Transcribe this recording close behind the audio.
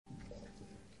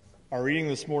Our reading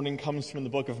this morning comes from the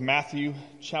book of Matthew,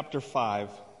 chapter 5,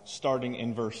 starting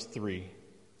in verse 3. And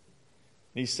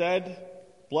he said,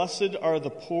 "Blessed are the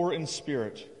poor in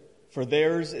spirit, for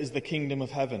theirs is the kingdom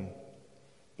of heaven.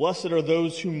 Blessed are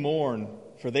those who mourn,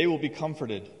 for they will be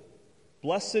comforted.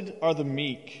 Blessed are the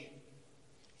meek,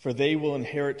 for they will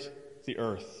inherit the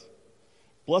earth.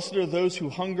 Blessed are those who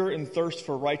hunger and thirst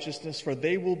for righteousness, for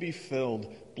they will be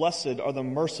filled. Blessed are the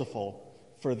merciful,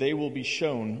 for they will be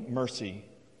shown mercy.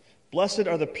 Blessed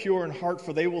are the pure in heart,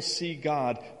 for they will see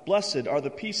God. Blessed are the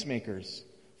peacemakers,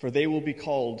 for they will be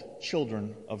called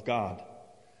children of God.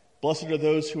 Blessed are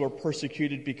those who are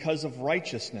persecuted because of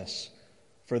righteousness,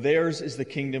 for theirs is the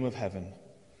kingdom of heaven.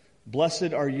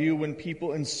 Blessed are you when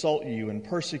people insult you and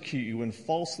persecute you and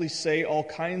falsely say all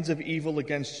kinds of evil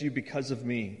against you because of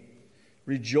me.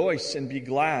 Rejoice and be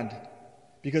glad,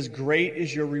 because great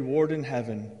is your reward in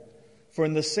heaven. For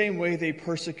in the same way they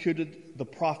persecuted the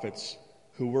prophets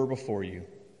who were before you."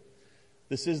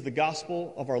 This is the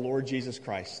gospel of our Lord Jesus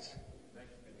Christ.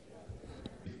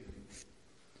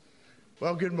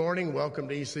 Well, good morning. Welcome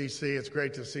to ECC. It's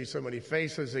great to see so many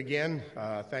faces again.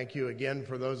 Thank you again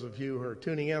for those of you who are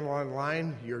tuning in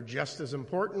online. You're just as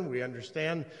important. We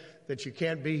understand that you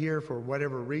can't be here for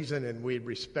whatever reason, and we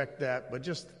respect that. But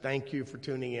just thank you for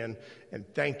tuning in,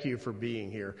 and thank you for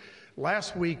being here.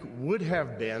 Last week would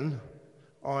have been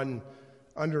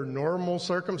under normal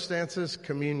circumstances,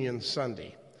 Communion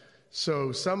Sunday.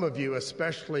 So some of you,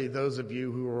 especially those of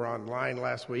you who were online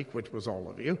last week, which was all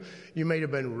of you, you may have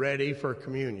been ready for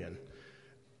communion.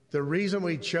 The reason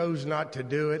we chose not to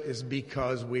do it is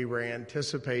because we were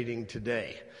anticipating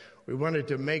today. We wanted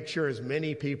to make sure as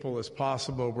many people as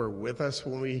possible were with us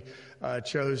when we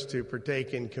chose to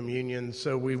partake in communion,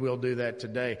 so we will do that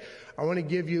today. I want to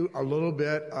give you a little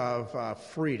bit of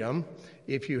freedom.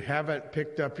 If you haven't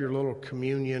picked up your little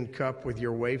communion cup with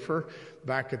your wafer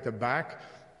back at the back,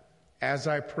 as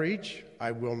I preach,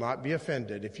 I will not be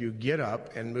offended if you get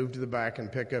up and move to the back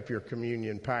and pick up your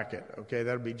communion packet. Okay,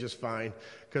 that'll be just fine,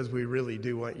 because we really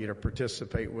do want you to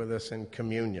participate with us in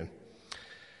communion.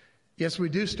 Yes, we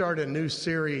do start a new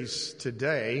series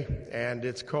today, and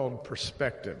it's called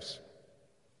Perspectives.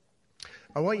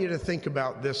 I want you to think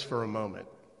about this for a moment.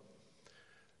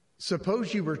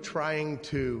 Suppose you were trying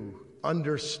to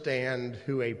understand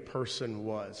who a person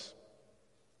was,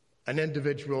 an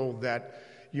individual that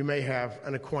you may have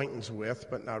an acquaintance with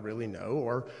but not really know,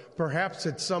 or perhaps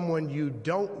it's someone you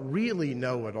don't really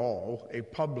know at all, a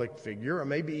public figure, or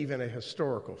maybe even a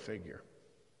historical figure.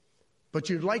 But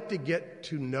you'd like to get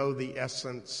to know the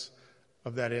essence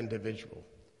of that individual.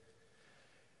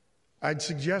 I'd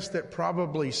suggest that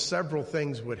probably several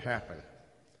things would happen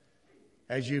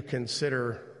as you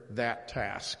consider that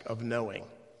task of knowing.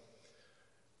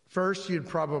 First, you'd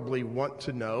probably want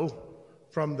to know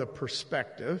from the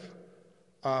perspective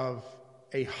of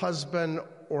a husband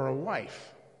or a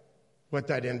wife what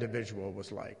that individual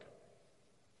was like.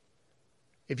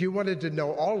 If you wanted to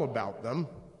know all about them,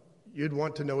 you'd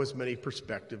want to know as many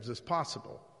perspectives as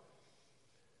possible.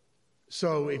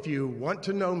 So if you want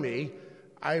to know me,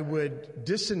 I would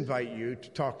disinvite you to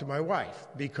talk to my wife,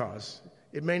 because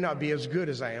it may not be as good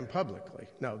as I am publicly.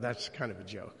 No, that's kind of a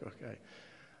joke, okay?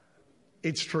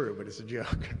 It's true, but it's a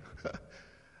joke.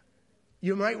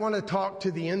 You might want to talk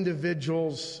to the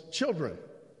individual's children,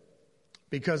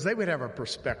 because they would have a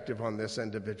perspective on this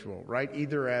individual, right?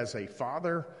 Either as a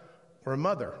father or a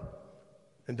mother.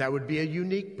 And that would be a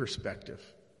unique perspective.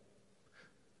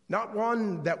 Not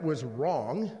one that was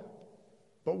wrong,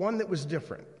 but one that was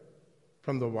different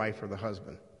from the wife or the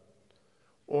husband.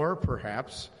 Or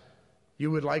perhaps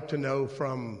you would like to know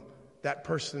from that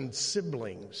person's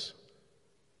siblings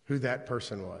who that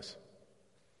person was.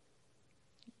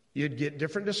 You'd get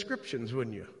different descriptions,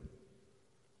 wouldn't you?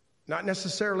 Not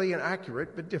necessarily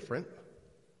inaccurate, but different.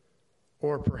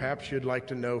 Or perhaps you'd like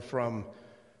to know from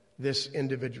this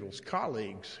individual's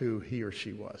colleagues who he or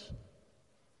she was,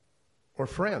 or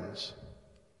friends.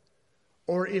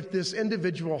 Or if this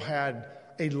individual had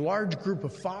a large group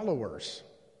of followers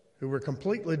who were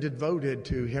completely devoted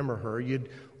to him or her, you'd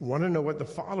want to know what the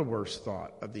followers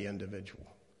thought of the individual.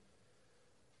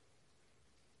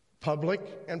 Public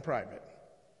and private.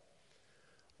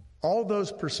 All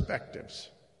those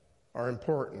perspectives are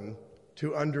important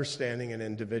to understanding an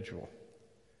individual.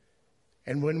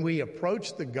 And when we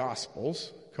approach the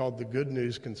Gospels, called the Good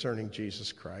News Concerning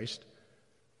Jesus Christ,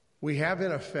 we have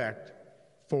in effect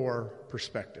 4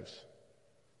 perspectives.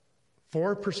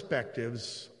 4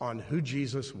 perspectives on who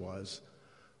Jesus was,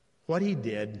 what he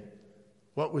did,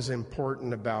 what was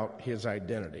important about his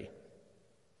identity.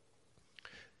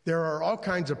 There are all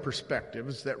kinds of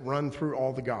perspectives that run through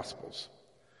all the Gospels.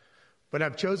 But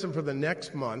I've chosen for the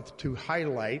next month to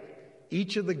highlight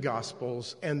each of the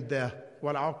Gospels and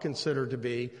what I'll consider to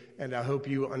be, and I hope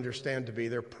you understand to be,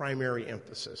 their primary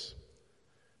emphasis.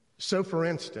 So, for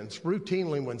instance,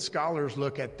 routinely when scholars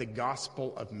look at the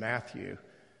Gospel of Matthew,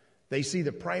 they see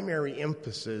the primary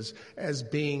emphasis as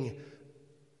being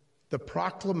the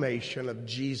proclamation of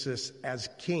Jesus as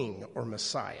King or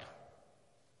Messiah.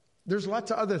 There's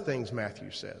lots of other things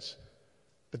Matthew says,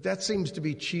 but that seems to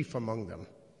be chief among them.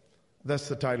 That's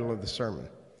the title of the sermon.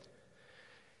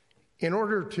 In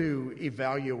order to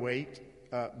evaluate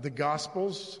the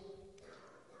Gospels,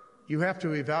 you have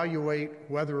to evaluate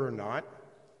whether or not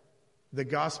the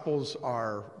Gospels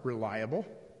are reliable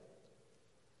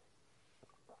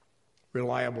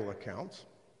accounts.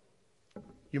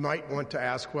 You might want to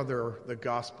ask whether the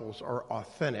Gospels are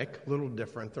authentic, a little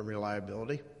different than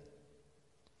reliability.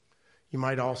 You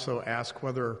might also ask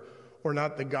whether or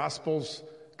not the Gospels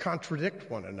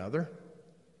contradict one another.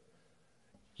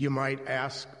 You might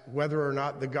ask whether or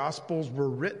not the Gospels were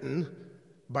written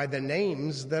by the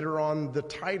names that are on the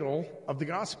title of the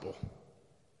Gospel.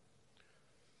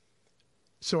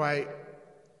 So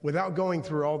without going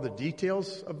through all the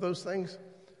details of those things,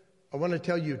 I want to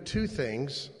tell you two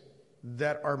things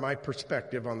that are my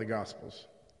perspective on the Gospels.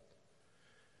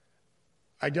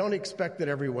 I don't expect that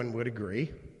everyone would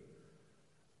agree,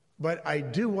 but I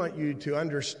do want you to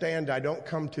understand I don't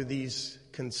come to these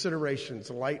considerations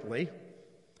lightly,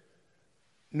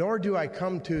 nor do I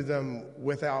come to them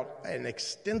without an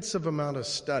extensive amount of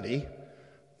study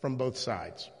from both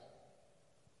sides.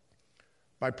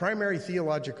 My primary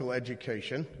theological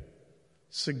education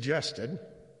suggested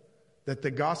that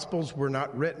the Gospels were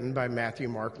not written by Matthew,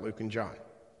 Mark, Luke, and John.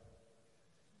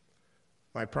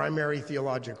 My primary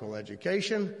theological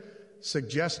education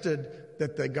suggested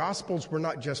that the Gospels were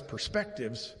not just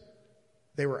perspectives,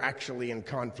 they were actually in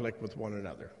conflict with one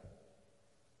another.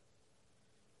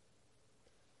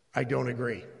 I don't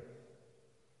agree.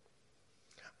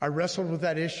 I wrestled with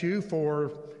that issue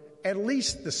for at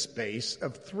least the space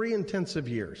of 3 intensive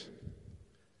years.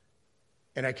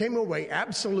 And I came away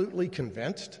absolutely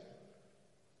convinced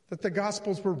that the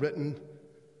Gospels were written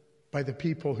by the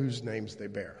people whose names they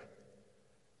bear.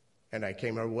 And I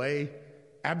came away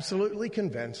absolutely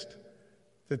convinced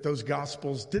that those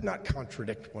Gospels did not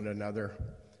contradict one another.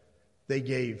 They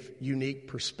gave unique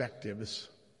perspectives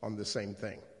on the same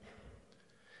thing.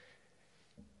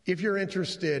 If you're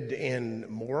interested in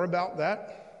more about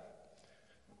that,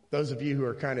 those of you who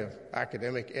are kind of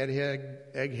academic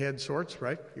egghead sorts,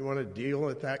 right? You want to deal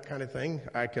with that kind of thing,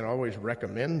 I can always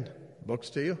recommend books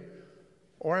to you.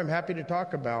 Or I'm happy to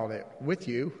talk about it with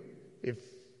you if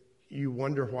you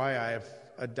wonder why I have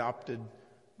adopted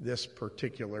this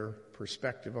particular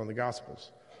perspective on the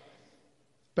Gospels.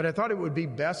 But I thought it would be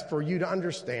best for you to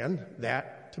understand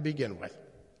that to begin with.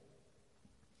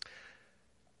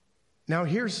 Now,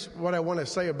 here's what I want to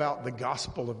say about the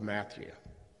Gospel of Matthew.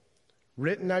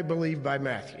 Written, I believe, by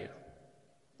Matthew,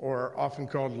 or often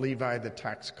called Levi the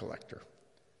tax collector.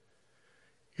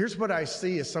 Here's what I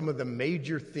see as some of the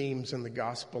major themes in the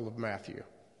Gospel of Matthew.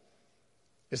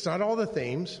 It's not all the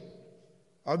themes.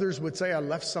 Others would say I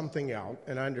left something out,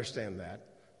 and I understand that,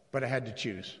 but I had to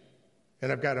choose,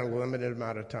 and I've got a limited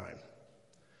amount of time.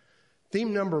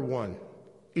 Theme number 1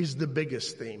 is the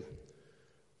biggest theme,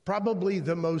 probably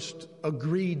the most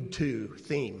agreed to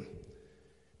theme.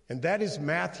 And that is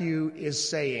Matthew is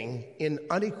saying in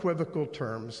unequivocal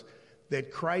terms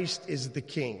that Christ is the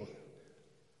King,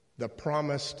 the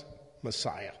promised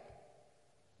Messiah.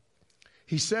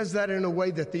 He says that in a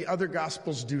way that the other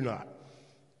Gospels do not.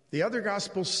 The other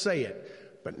Gospels say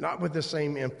it, but not with the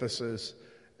same emphasis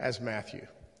as Matthew.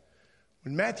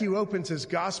 When Matthew opens his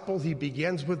Gospel, he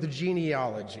begins with the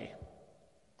genealogy.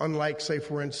 Unlike, say,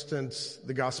 for instance,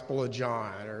 the Gospel of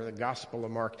John or the Gospel of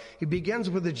Mark. He begins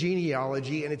with a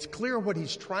genealogy, and it's clear what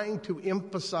he's trying to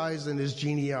emphasize in his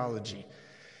genealogy.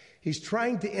 He's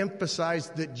trying to emphasize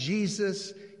that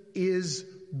Jesus is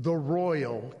the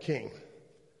royal king.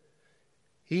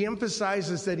 He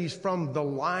emphasizes that he's from the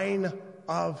line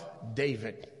of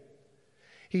David.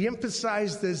 He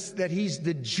emphasizes that he's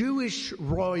the Jewish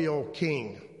royal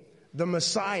king, the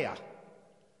Messiah.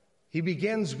 He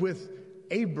begins with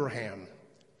Abraham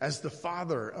as the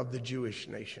father of the Jewish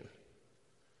nation.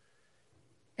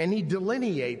 And he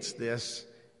delineates this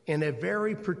in a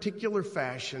very particular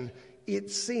fashion,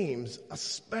 it seems,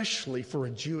 especially for a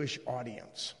Jewish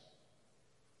audience.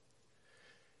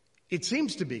 It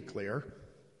seems to be clear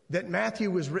that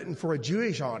Matthew was written for a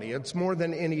Jewish audience more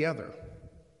than any other.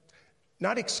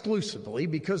 Not exclusively,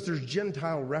 because there's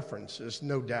Gentile references,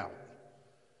 no doubt.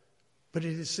 But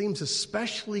it seems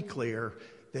especially clear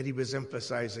that he was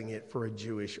emphasizing it for a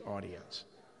Jewish audience.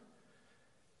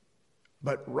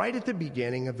 But right at the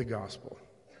beginning of the gospel,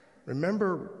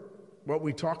 remember what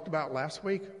we talked about last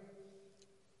week?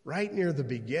 Right near the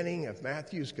beginning of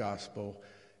Matthew's gospel,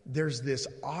 there's this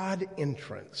odd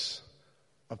entrance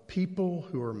of people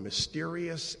who are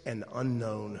mysterious and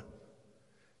unknown.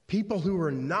 People who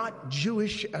are not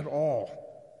Jewish at all.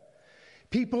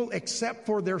 People, except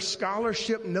for their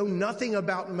scholarship, know nothing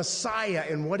about Messiah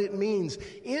and what it means.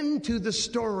 Into the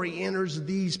story enters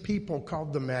these people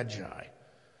called the Magi,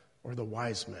 or the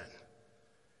wise men.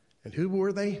 And who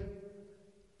were they?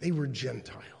 They were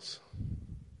Gentiles.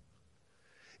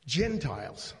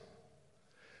 Gentiles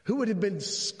who would have been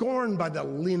scorned by the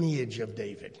lineage of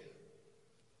David.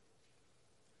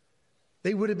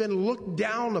 They would have been looked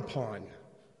down upon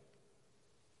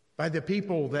by the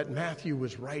people that Matthew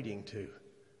was writing to.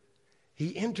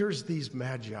 He enters these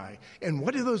Magi. And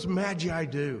what do those Magi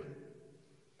do?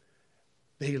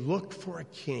 They looked for a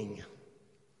king.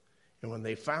 And when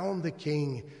they found the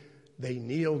king, they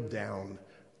kneeled down,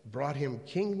 brought him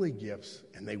kingly gifts,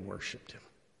 and they worshiped him.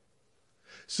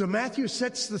 So Matthew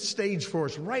sets the stage for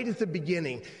us right at the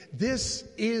beginning. This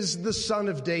is the Son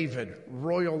of David,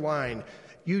 royal line.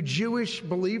 You Jewish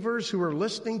believers who are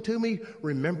listening to me,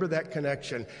 remember that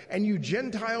connection. And you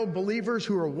Gentile believers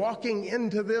who are walking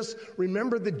into this,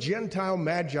 remember the Gentile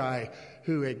Magi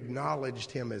who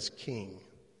acknowledged him as king.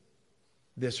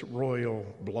 This royal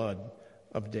blood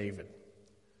of David.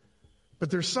 But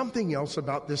there's something else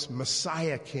about this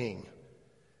Messiah king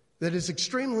that is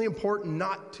extremely important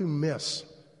not to miss.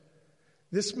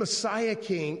 This Messiah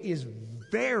king is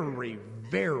very,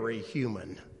 very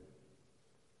human,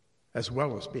 as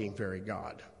well as being very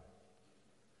God.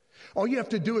 All you have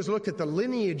to do is look at the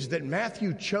lineage that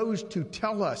Matthew chose to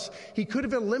tell us. He could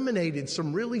have eliminated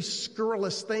some really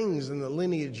scurrilous things in the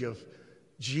lineage of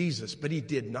Jesus, but he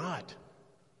did not.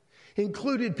 He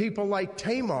included people like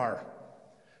Tamar,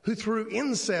 who through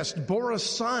incest bore a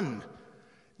son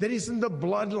that is in the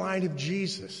bloodline of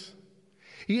Jesus.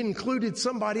 He included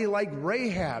somebody like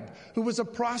Rahab, who was a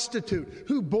prostitute,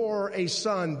 who bore a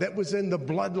son that was in the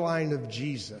bloodline of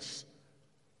Jesus.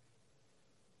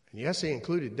 And yes, he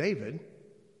included David.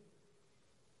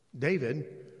 David,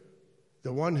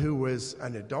 the one who was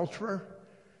an adulterer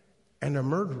and a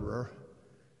murderer,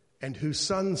 and whose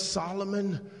son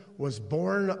Solomon was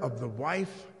born of the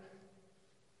wife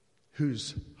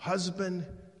whose husband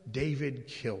David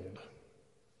killed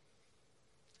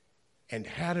and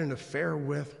had an affair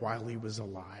with while he was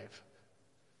alive.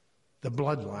 The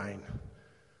bloodline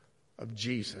of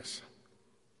Jesus.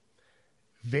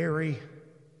 Very,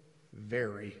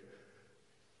 very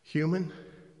human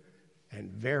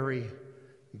and very,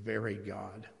 very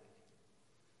God.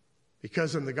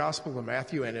 Because in the Gospel of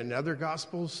Matthew and in other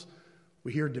Gospels,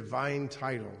 we hear divine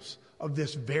titles of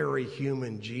this very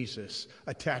human Jesus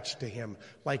attached to him,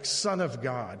 like Son of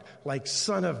God, like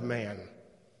Son of Man.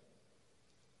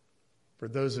 For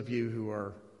those of you who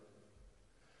are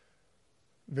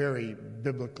very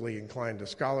biblically inclined to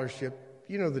scholarship,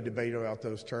 you know the debate about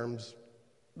those terms.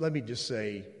 Let me just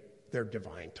say they're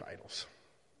divine titles.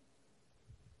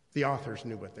 The authors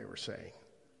knew what they were saying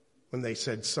when they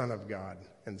said Son of God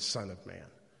and Son of Man.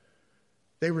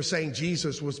 They were saying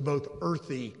Jesus was both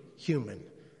earthy, human,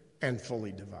 and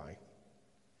fully divine.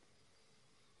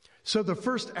 So the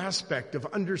first aspect of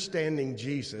understanding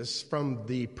Jesus from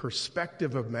the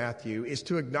perspective of Matthew is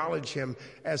to acknowledge him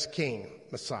as King,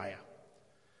 Messiah.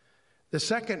 The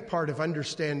second part of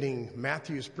understanding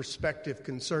Matthew's perspective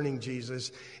concerning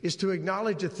Jesus is to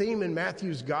acknowledge a theme in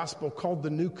Matthew's gospel called the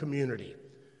new community.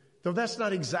 Though that's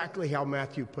not exactly how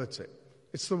Matthew puts it.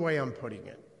 It's the way I'm putting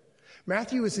it.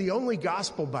 Matthew is the only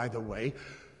gospel, by the way,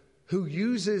 who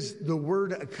uses the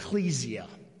word ecclesia,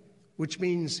 which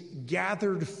means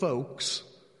gathered folks,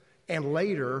 and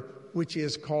later, which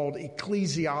is called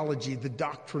ecclesiology, the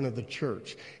doctrine of the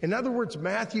church. In other words,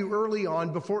 Matthew early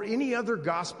on, before any other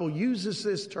gospel, uses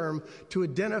this term to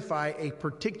identify a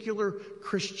particular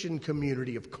Christian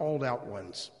community of called out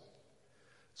ones.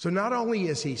 So not only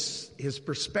is his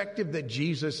perspective that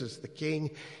Jesus is the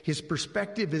king, his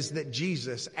perspective is that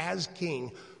Jesus, as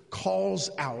king, calls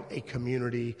out a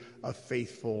community of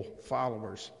faithful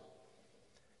followers.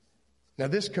 Now,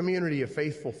 this community of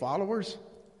faithful followers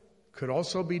could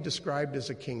also be described as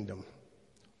a kingdom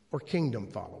or kingdom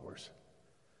followers.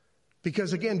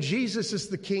 Because again, Jesus is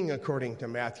the king according to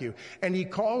Matthew, and he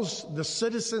calls the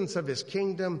citizens of his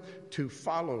kingdom to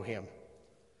follow him.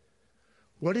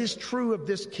 What is true of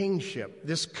this kingship,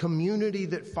 this community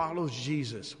that follows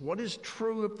Jesus? What is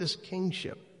true of this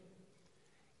kingship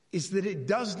is that it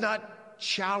does not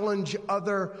challenge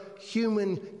other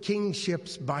human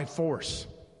kingships by force.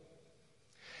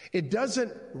 It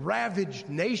doesn't ravage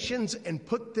nations and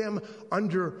put them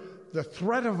under the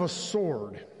threat of a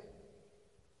sword.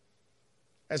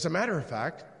 As a matter of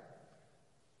fact,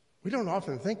 we don't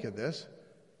often think of this,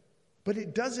 but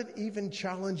it doesn't even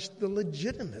challenge the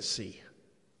legitimacy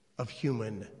of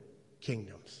human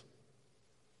kingdoms.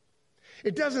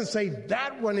 It doesn't say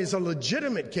that one is a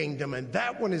legitimate kingdom and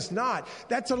that one is not.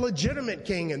 That's a legitimate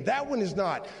king and that one is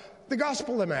not. The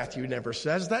Gospel of Matthew never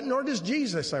says that, nor does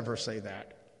Jesus ever say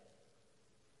that.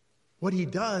 What he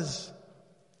does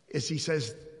is he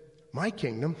says, my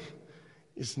kingdom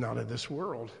is not of this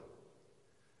world.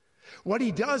 What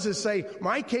he does is say,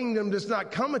 my kingdom does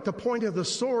not come at the point of the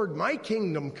sword. My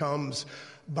kingdom comes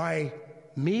by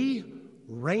me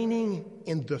reigning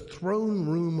in the throne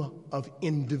room of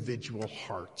individual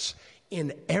hearts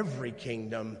in every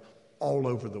kingdom all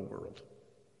over the world.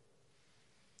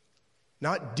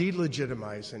 Not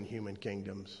delegitimizing human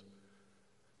kingdoms,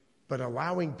 but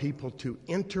allowing people to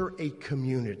enter a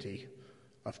community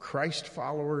of Christ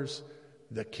followers,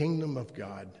 the kingdom of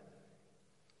God,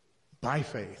 by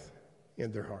faith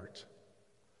in their hearts.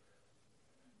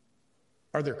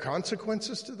 Are there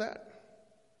consequences to that?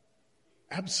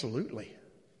 Absolutely.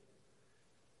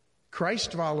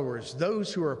 Christ followers,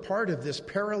 those who are part of this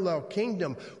parallel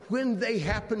kingdom, when they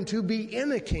happen to be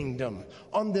in a kingdom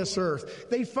on this earth,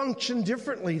 they function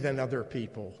differently than other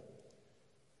people.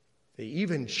 They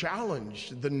even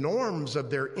challenge the norms of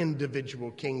their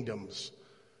individual kingdoms.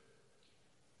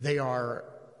 They are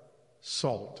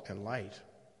salt and light.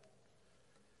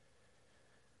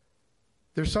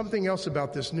 There's something else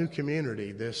about this new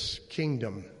community, this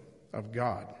kingdom of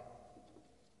God.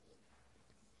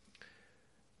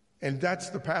 And that's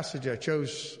the passage I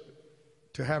chose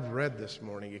to have read this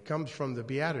morning. It comes from the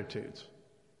Beatitudes.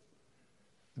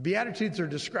 The Beatitudes are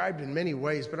described in many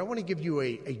ways, but I want to give you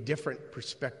a different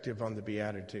perspective on the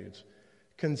Beatitudes.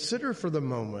 Consider for the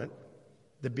moment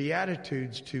the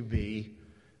Beatitudes to be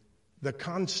the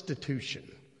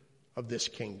constitution of this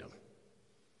kingdom.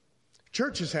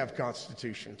 Churches have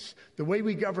constitutions, the way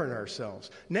we govern ourselves.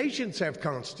 Nations have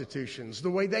constitutions, the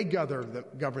way they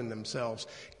govern themselves.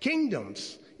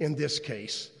 Kingdoms, in this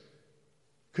case,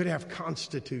 could have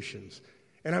constitutions.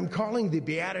 And I'm calling the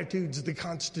Beatitudes the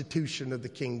constitution of the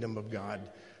kingdom of God,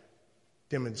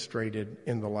 demonstrated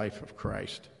in the life of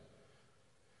Christ.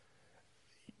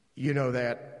 You know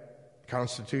that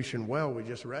constitution well, we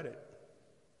just read it.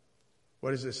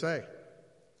 What does it say?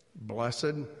 Blessed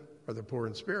are the poor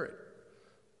in spirit,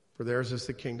 for theirs is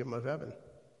the kingdom of heaven.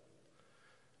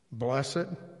 Blessed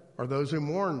are those who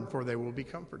mourn, for they will be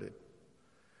comforted.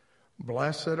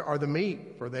 Blessed are the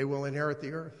meek, for they will inherit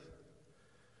the earth.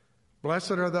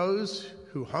 Blessed are those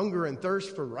who hunger and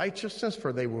thirst for righteousness,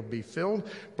 for they will be filled.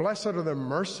 Blessed are the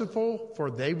merciful,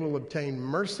 for they will obtain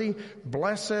mercy.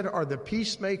 Blessed are the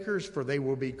peacemakers, for they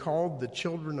will be called the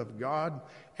children of God.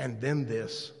 And then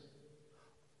this,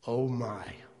 oh my,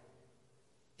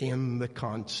 in the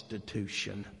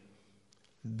Constitution,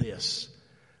 this,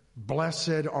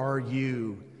 blessed are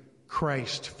you,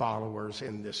 Christ followers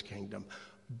in this kingdom.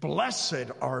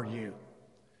 Blessed are you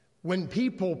when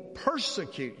people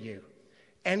persecute you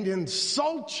and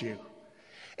insult you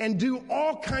and do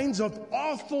all kinds of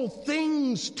awful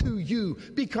things to you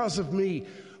because of me.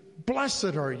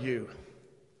 Blessed are you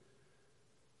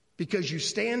because you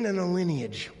stand in a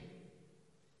lineage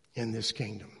in this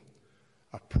kingdom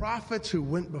of prophets who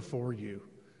went before you,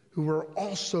 who were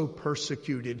also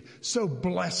persecuted. So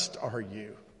blessed are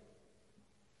you.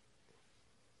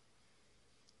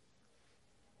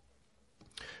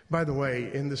 By the way,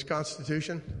 in this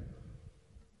constitution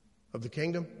of the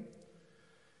kingdom,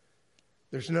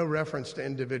 there's no reference to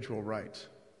individual rights.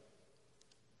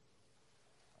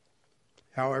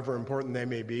 However important they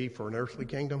may be for an earthly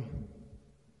kingdom,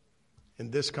 in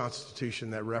this constitution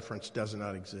that reference does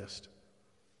not exist.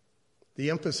 The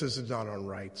emphasis is not on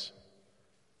rights.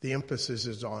 The emphasis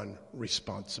is on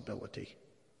responsibility.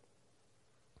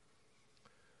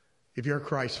 If you're a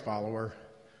Christ follower,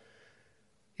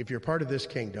 if you're part of this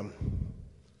kingdom,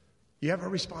 you have a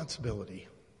responsibility.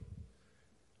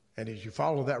 And as you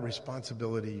follow that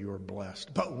responsibility, you are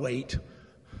blessed. But wait.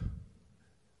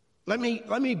 Let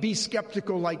me be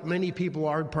skeptical like many people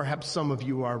are, perhaps some of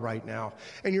you are right now.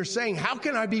 And you're saying, how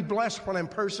can I be blessed when I'm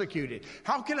persecuted?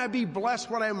 How can I be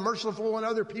blessed when I'm merciful when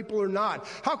other people are not?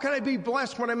 How can I be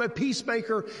blessed when I'm a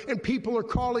peacemaker and people are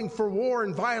calling for war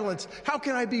and violence? How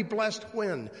can I be blessed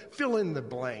when? Fill in the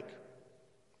blank.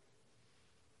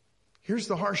 Here's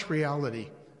the harsh reality.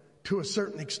 To a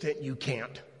certain extent, you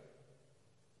can't.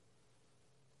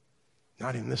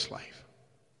 Not in this life.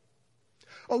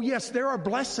 Oh yes, there are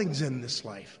blessings in this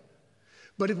life.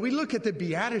 But if we look at the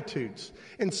Beatitudes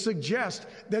and suggest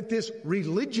that this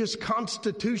religious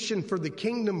constitution for the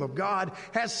kingdom of God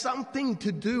has something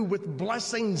to do with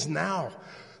blessings now,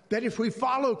 that if we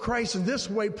follow Christ this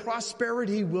way,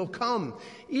 prosperity will come.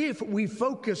 If we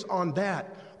focus on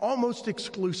that almost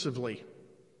exclusively,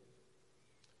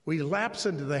 we lapse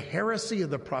into the heresy of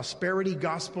the prosperity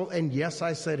gospel. And yes,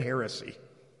 I said heresy.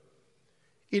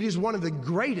 It is one of the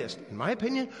greatest, in my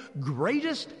opinion,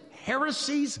 greatest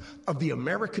heresies of the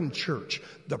American church,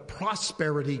 the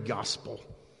prosperity gospel.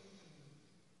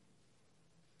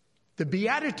 The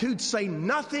Beatitudes say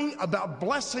nothing about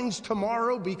blessings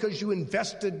tomorrow because you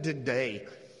invested today.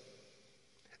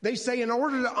 They say in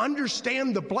order to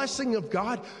understand the blessing of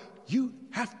God, you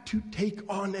have to take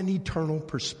on an eternal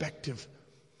perspective.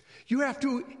 You have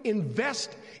to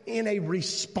invest in a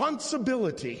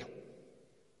responsibility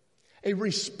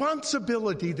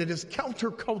that is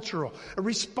countercultural, a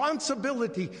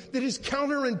responsibility that is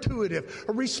counterintuitive,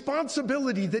 a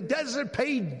responsibility that doesn't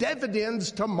pay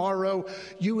dividends tomorrow.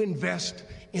 You invest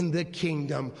in the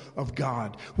kingdom of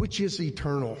God, which is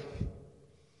eternal.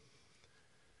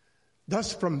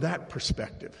 Thus, from that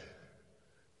perspective,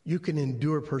 you can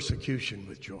endure persecution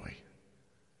with joy.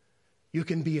 You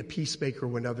can be a peacemaker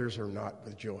when others are not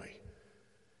with joy.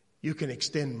 You can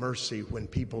extend mercy when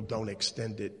people don't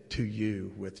extend it to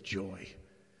you with joy,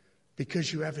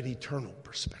 because you have an eternal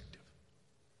perspective.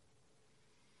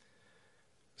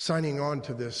 Signing on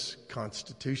to this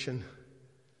Constitution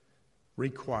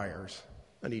requires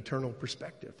an eternal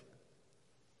perspective.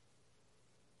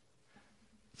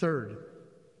 Third,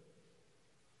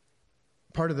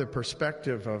 part of the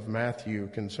perspective of Matthew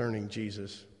concerning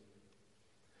Jesus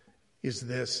is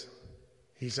this: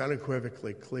 he's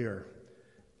unequivocally clear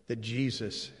that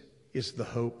Jesus is the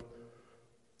hope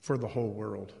for the whole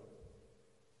world.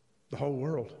 The whole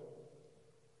world.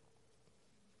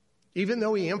 Even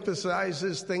though he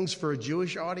emphasizes things for a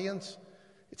Jewish audience,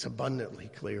 it's abundantly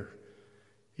clear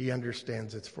he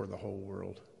understands it's for the whole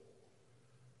world.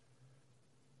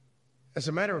 As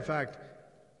a matter of fact,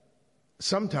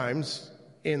 sometimes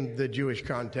in the Jewish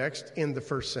context, in the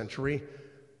first century,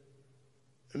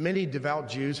 many devout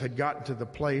Jews had gotten to the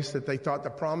place that they thought the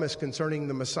promise concerning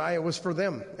the Messiah was for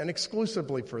them and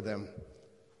exclusively for them.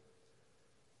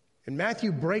 And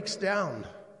Matthew breaks down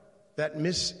that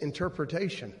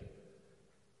misinterpretation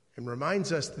and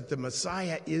reminds us that the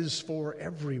Messiah is for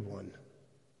everyone.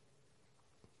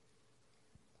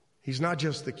 He's not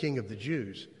just the King of the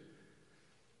Jews.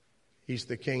 He's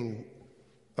the King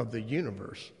of the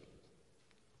universe.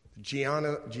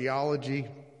 Genealogy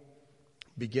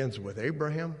begins with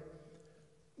Abraham,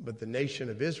 but the nation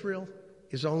of Israel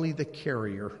is only the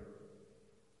carrier,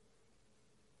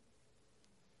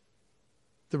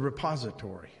 the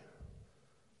repository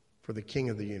for the King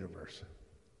of the universe.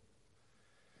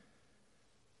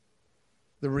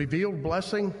 The revealed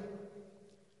blessing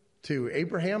to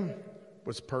Abraham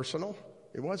was personal.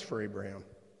 It was for Abraham.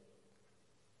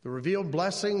 The revealed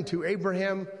blessing to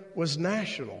Abraham was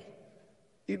national.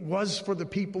 It was for the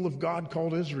people of God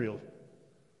called Israel.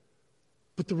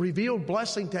 But the revealed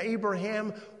blessing to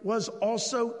Abraham was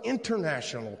also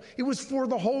international. It was for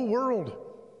the whole world.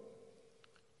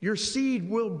 Your seed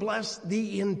will bless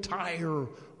the entire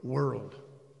world.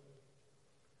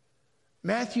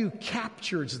 Matthew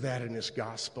captures that in his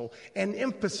gospel and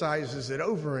emphasizes it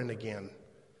over and again,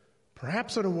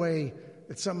 perhaps in a way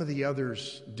that some of the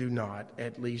others do not,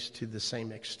 at least to the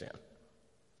same extent.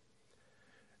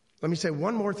 Let me say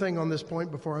one more thing on this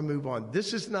point before I move on.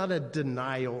 This is not a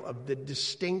denial of the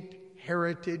distinct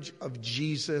heritage of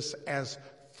Jesus as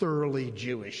thoroughly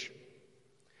Jewish.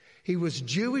 He was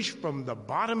Jewish from the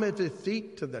bottom of his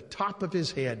feet to the top of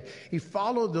his head. He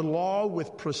followed the law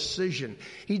with precision.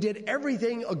 He did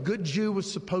everything a good Jew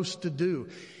was supposed to do.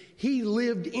 He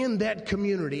lived in that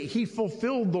community. He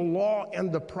fulfilled the law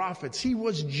and the prophets. He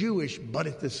was Jewish, but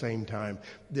at the same time,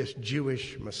 this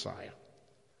Jewish Messiah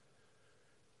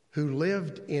who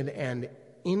lived in an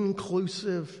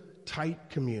inclusive, tight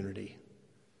community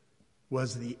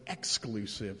was the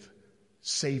exclusive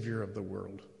Savior of the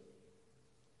world.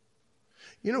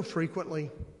 You know,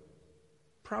 frequently,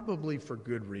 probably for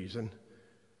good reason,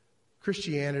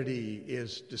 Christianity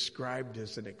is described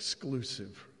as an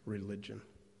exclusive religion.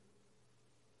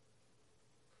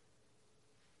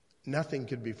 Nothing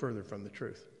could be further from the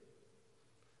truth.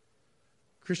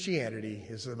 Christianity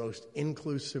is the most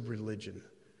inclusive religion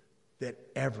that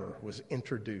ever was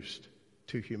introduced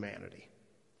to humanity.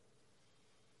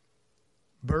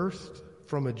 Birthed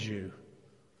from a Jew,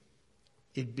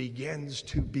 it begins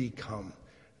to become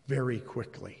very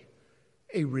quickly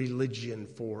a religion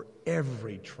for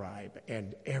every tribe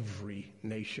and every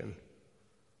nation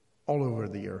all over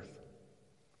the earth.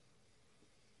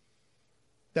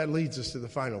 That leads us to the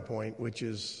final point, which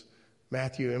is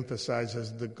Matthew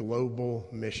emphasizes the global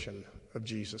mission of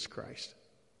Jesus Christ.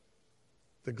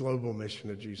 The global mission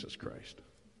of Jesus Christ.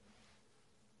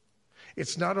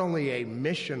 It's not only a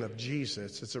mission of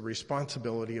Jesus, it's a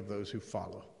responsibility of those who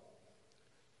follow.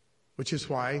 Which is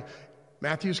why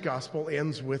Matthew's gospel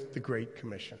ends with the Great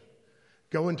Commission.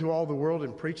 Go into all the world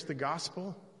and preach the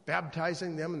gospel,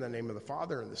 baptizing them in the name of the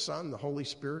Father and the Son, and the Holy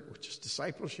Spirit, which is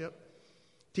discipleship.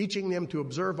 Teaching them to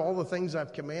observe all the things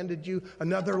I've commanded you,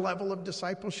 another level of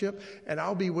discipleship, and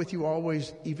I'll be with you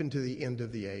always, even to the end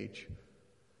of the age.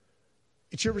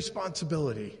 It's your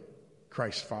responsibility,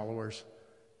 Christ followers,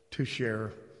 to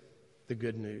share the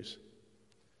good news.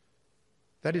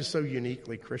 That is so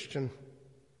uniquely Christian.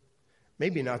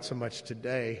 Maybe not so much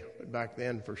today, but back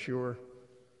then for sure.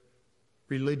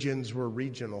 Religions were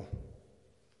regional.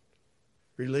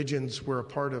 Religions were a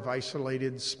part of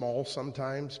isolated, small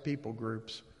sometimes, people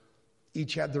groups.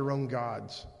 Each had their own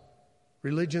gods.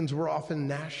 Religions were often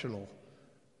national.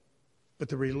 But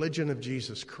the religion of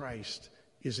Jesus Christ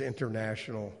is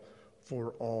international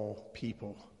for all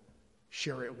people.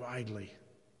 Share it widely,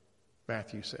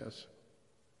 Matthew says.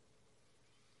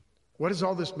 What does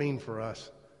all this mean for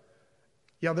us?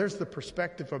 Yeah, there's the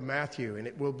perspective of Matthew, and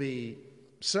it will be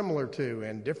similar to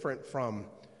and different from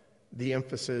the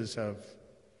emphasis of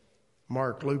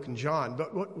Mark, Luke, and John.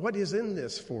 But what is in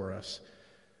this for us?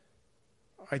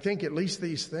 I think at least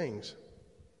these things.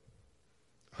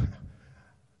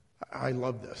 I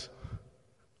love this.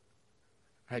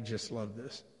 I just love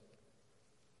this.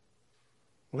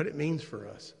 What it means for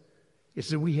us is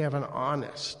that we have an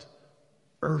honest,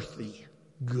 earthy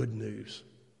good news.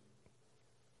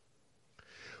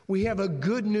 We have a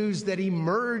good news that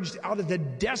emerged out of the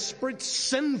desperate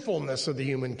sinfulness of the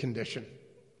human condition.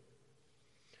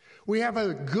 We have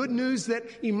a good news that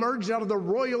emerged out of the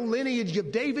royal lineage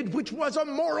of David, which was a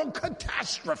moral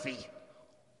catastrophe.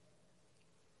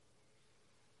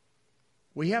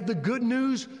 We have the good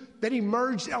news that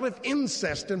emerged out of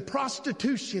incest and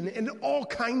prostitution and all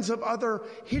kinds of other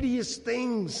hideous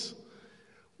things.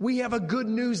 We have a good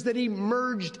news that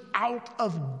emerged out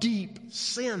of deep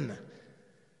sin.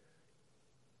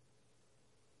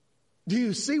 Do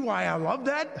you see why I love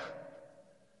that?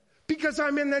 Because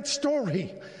I'm in that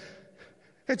story.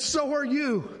 And so are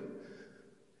you.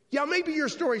 Yeah, maybe your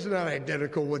story's not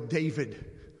identical with David,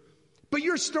 but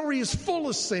your story is full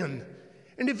of sin.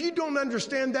 And if you don't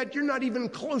understand that, you're not even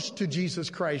close to Jesus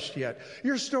Christ yet.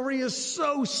 Your story is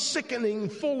so sickening,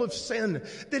 full of sin,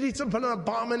 that it's an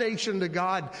abomination to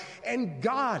God. And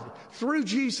God, through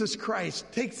Jesus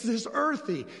Christ, takes this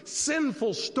earthy,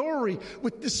 sinful story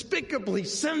with despicably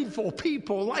sinful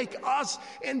people like us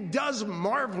and does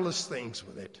marvelous things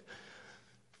with it.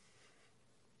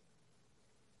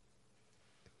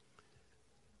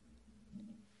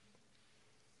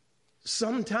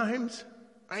 Sometimes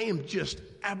I am just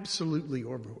absolutely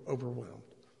overwhelmed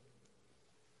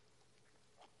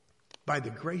by the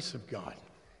grace of God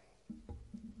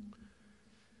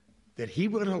that He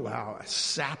would allow a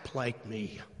sap like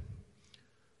me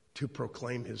to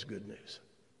proclaim His good news.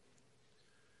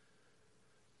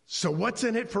 So what's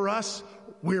in it for us?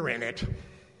 We're in it.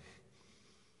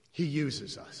 He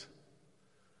uses us.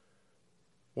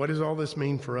 What does all this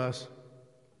mean for us?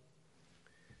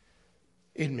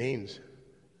 It means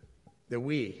that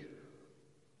we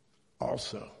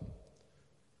also,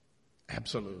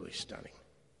 absolutely stunning.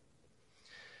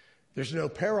 There's no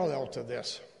parallel to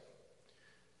this.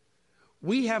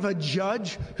 We have a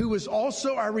judge who is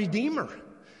also our Redeemer.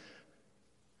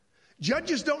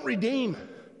 Judges don't redeem.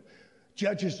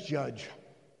 Judges judge.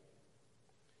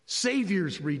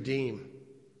 Saviors redeem.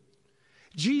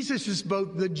 Jesus is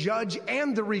both the judge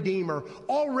and the Redeemer,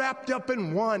 all wrapped up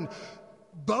in one.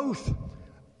 Both.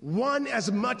 One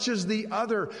as much as the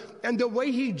other. And the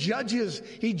way He judges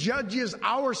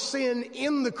our sin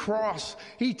in the cross.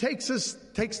 He takes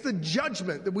the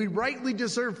judgment that we rightly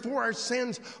deserve for our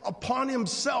sins upon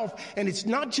Himself. And it's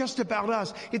not just about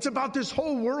us. It's about this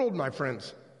whole world, my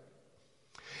friends.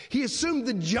 He assumed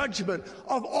the judgment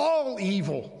of all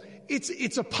evil.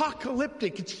 It's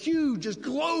apocalyptic. It's huge. It's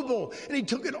global. And He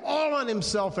took it all on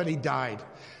Himself and He died.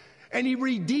 And He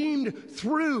redeemed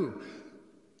through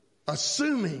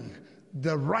assuming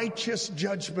the righteous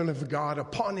judgment of God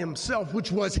upon Himself,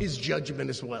 which was His judgment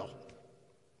as well.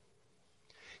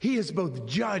 He is both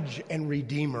judge and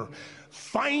redeemer.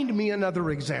 Find me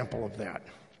another example of that,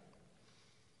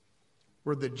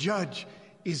 where the judge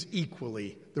is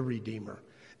equally the redeemer.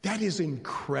 That is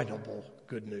incredible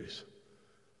good news.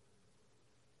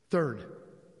 Third,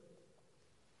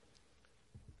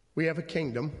 we have a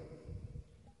kingdom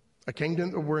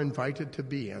that we're invited to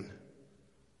be in,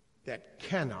 that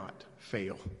cannot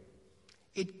fail.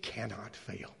 It cannot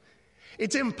fail.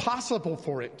 It's impossible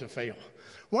for it to fail.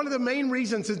 One of the main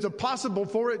reasons it's impossible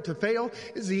for it to fail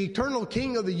is the eternal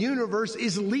King of the universe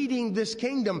is leading this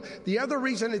kingdom. The other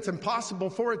reason it's impossible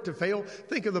for it to fail,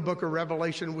 think of the book of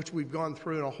Revelation, which we've gone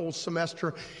through in a whole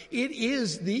semester. It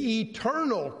is the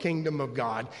eternal kingdom of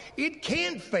God. It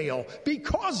can't fail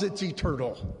because it's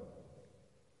eternal.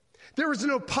 There is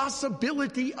no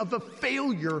possibility of a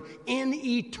failure in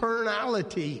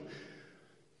eternality.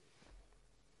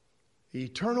 The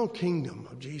eternal kingdom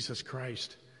of Jesus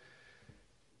Christ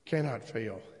cannot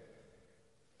fail.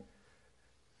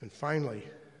 And finally,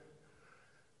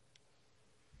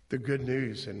 the good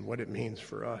news and what it means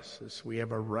for us is we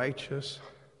have a righteous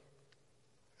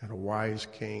and a wise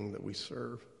King that we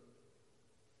serve.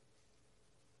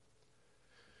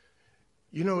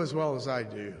 You know as well as I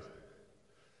do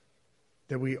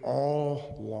that we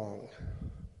all long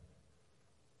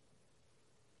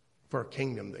for a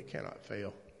kingdom that cannot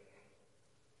fail.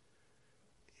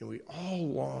 And we all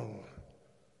long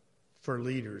for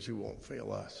leaders who won't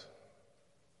fail us.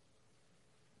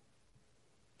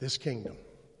 This kingdom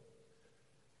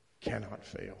cannot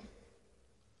fail.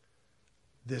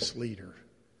 This leader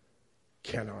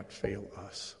cannot fail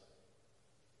us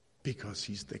because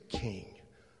he's the King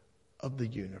of the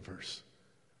universe,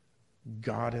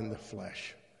 God in the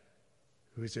flesh,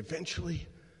 who is eventually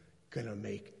going to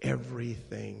make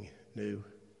everything new.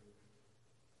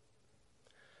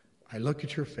 I look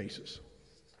at your faces,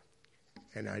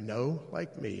 and I know,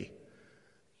 like me,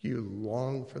 you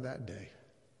long for that day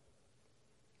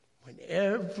when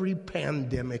every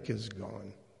pandemic is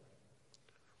gone,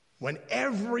 when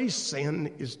every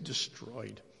sin is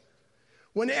destroyed,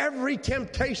 when every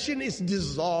temptation is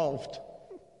dissolved,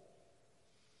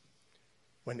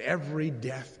 when every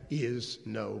death is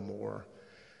no more.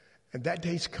 And that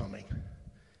day's coming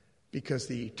because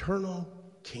the eternal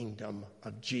kingdom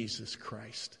of Jesus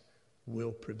Christ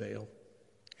will prevail.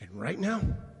 And right now,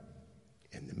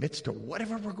 in the midst of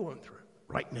whatever we're going through,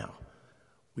 right now,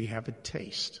 we have a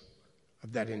taste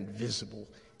of that invisible,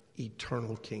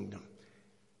 eternal kingdom.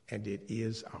 And it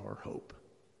is our hope.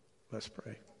 Let's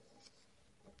pray.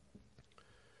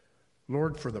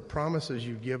 Lord, for the promises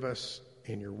you give us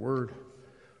in your word,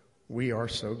 we are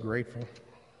so grateful.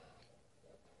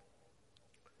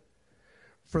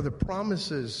 For the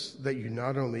promises that you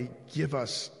not only give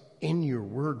us in your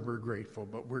word, we're grateful,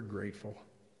 but we're grateful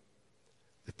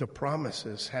that the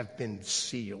promises have been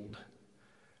sealed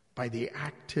by the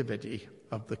activity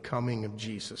of the coming of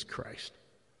Jesus Christ.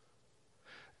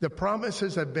 The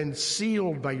promises have been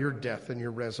sealed by your death and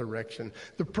your resurrection.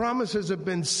 The promises have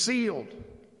been sealed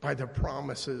by the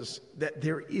promises that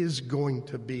there is going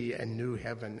to be a new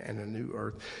heaven and a new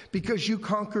earth, because you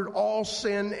conquered all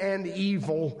sin and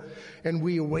evil, and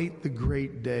we await the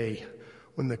great day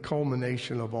when the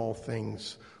culmination of all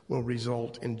things will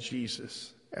result in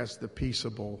Jesus as the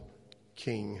peaceable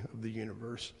King of the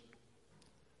universe.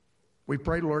 We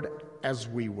pray, Lord, as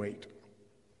we wait,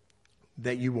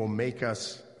 that you will make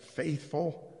us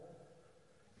faithful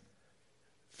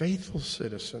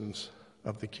citizens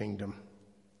of the kingdom,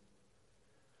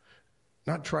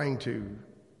 not trying to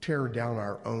tear down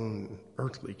our own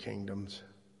earthly kingdoms,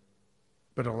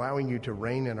 but allowing you to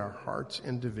reign in our hearts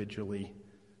individually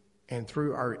and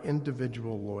through our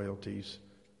individual loyalties,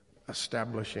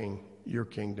 establishing your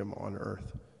kingdom on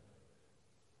earth.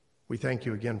 We thank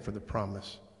you again for the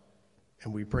promise,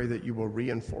 and we pray that you will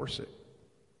reinforce it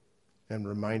and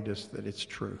remind us that it's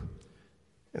true.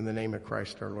 In the name of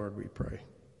Christ our Lord we pray.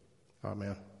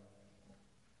 Amen.